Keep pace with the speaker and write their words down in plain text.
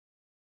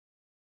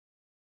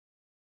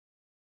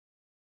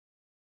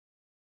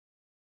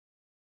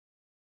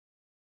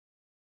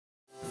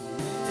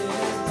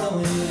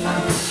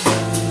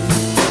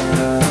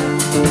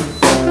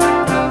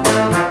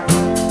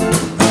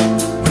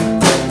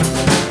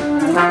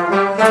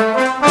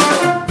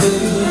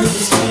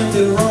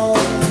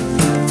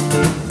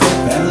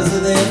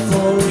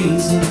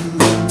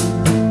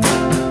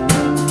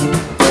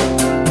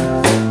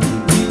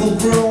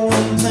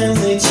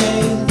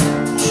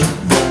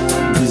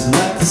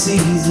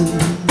seasons.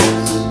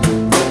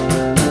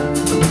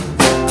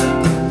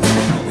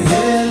 We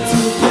headed to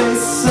a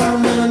place I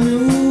never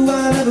knew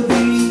I'd ever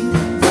be,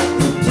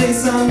 a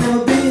place I've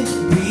never been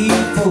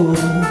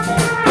before.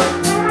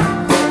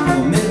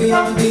 Or maybe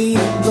I'm being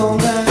going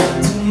back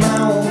to my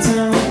old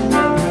town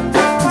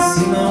and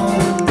see my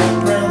old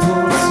grounds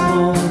once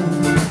more.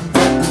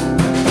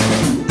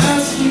 You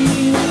ask me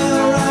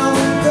where I'm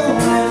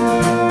going,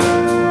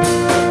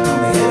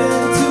 I'm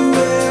headed to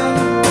where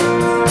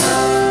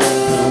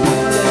the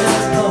wind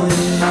is blowing.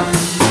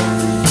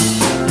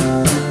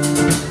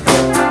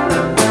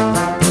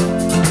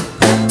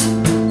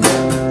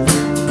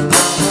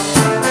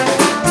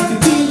 If you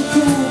feel the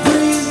cool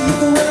breeze,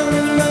 look around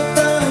and you might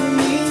find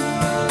me.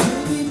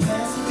 You'll be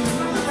passing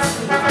through like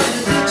a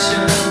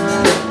benediction,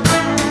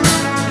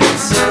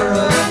 etc.,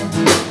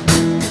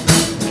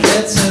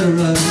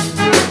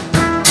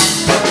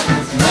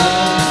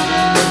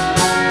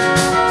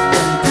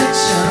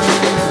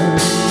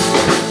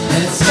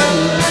 etc.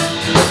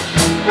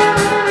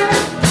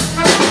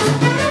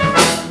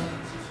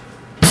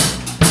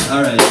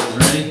 Alright, you guys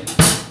ready?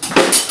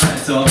 Alright,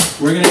 so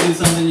we're gonna do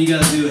something you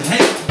gotta do.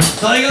 Hey!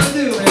 That's all you gotta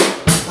do!